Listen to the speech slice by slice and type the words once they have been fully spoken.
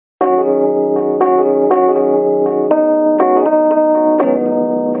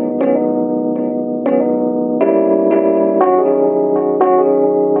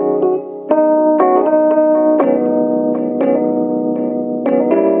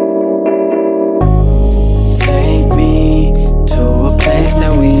promise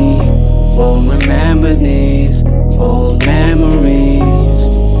that we won't remember these old memories.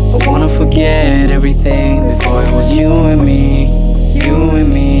 I wanna forget everything before it was you and me, you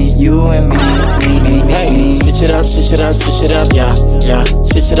and me, you and me. Hey, switch it up, switch it up, switch it up, yeah, yeah.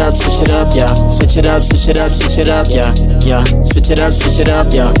 Switch it up, switch it up, yeah. Switch it up, switch it up, switch it up, yeah, yeah. Switch it up, switch it up,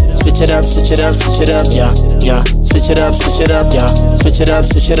 yeah. Switch it up, switch it up, switch it up, yeah, yeah. Switch it up, switch it up, yeah. Switch it up,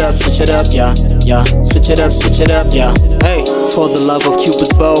 switch it up, switch it up, yeah, yeah. Switch it up, switch it up, yeah. Hey, for the love of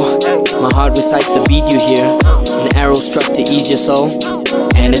Cupid's bow, my heart recites the beat you hear. An arrow struck to ease your soul,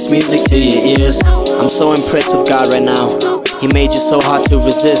 and it's music to your ears. I'm so impressed with God right now. He made you so hard to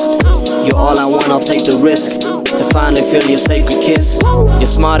resist. You're all I want, I'll take the risk to finally feel your sacred kiss. You're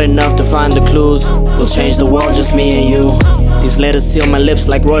smart enough to find the clues. We'll change the world, just me and you. These letters seal my lips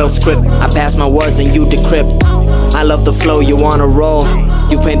like royal script. I pass my words and you decrypt. I love the flow, you wanna roll.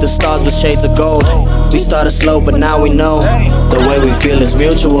 You paint the stars with shades of gold. We started slow, but now we know the way we feel is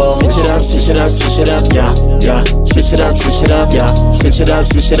mutual. Switch it up, switch it up, switch it up, yeah, yeah. Switch it up, switch it up, yeah. Switch it up,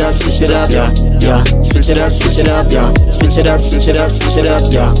 switch it up, switch it up, yeah, yeah. Switch it up, switch it up, yeah. Switch it up, switch it up, switch it up,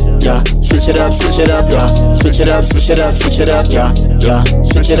 yeah, yeah. Switch it up, switch it up, yeah. Switch it up, switch it up, switch it up, yeah, yeah.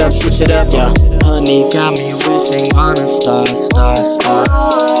 Switch it up, switch it up, yeah. Honey got me wishing on a star, star,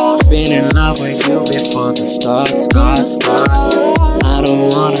 star. Been in love with you before the start. I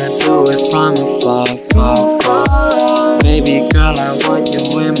don't wanna do it from afar, far, far. Baby girl, I want you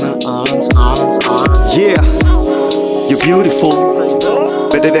in my arms, arms, arms. Yeah, you're beautiful,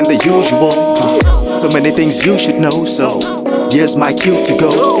 better than the usual. So many things you should know, so here's my cue to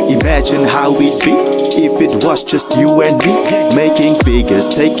go. Imagine how it'd be if it was just you and me, making figures,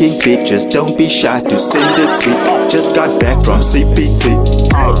 taking pictures. Don't be shy to send a tweet. Just got back from CPT,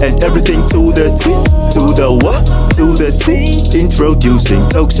 and everything to the T, to the what, to the T. Introducing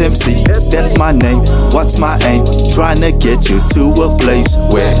Tokes MC, that's my name. What's my aim? Trying to get you to a place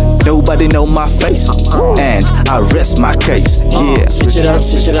where nobody know my face, and I rest my case. Yeah. Switch it up,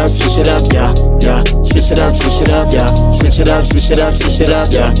 switch it up, switch it up, yeah, yeah. Switch it up, switch it up, yeah. Switch it up, switch it up, switch it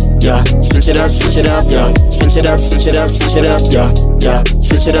up, yeah, yeah. Switch it up, switch it up, yeah. Switch it up, switch it up, switch it up, yeah, yeah.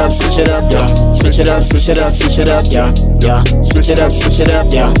 Switch it up, switch it up, yeah. Switch it up, switch it up, switch it up, yeah, yeah. Switch it up, switch it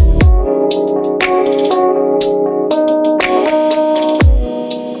up, yeah.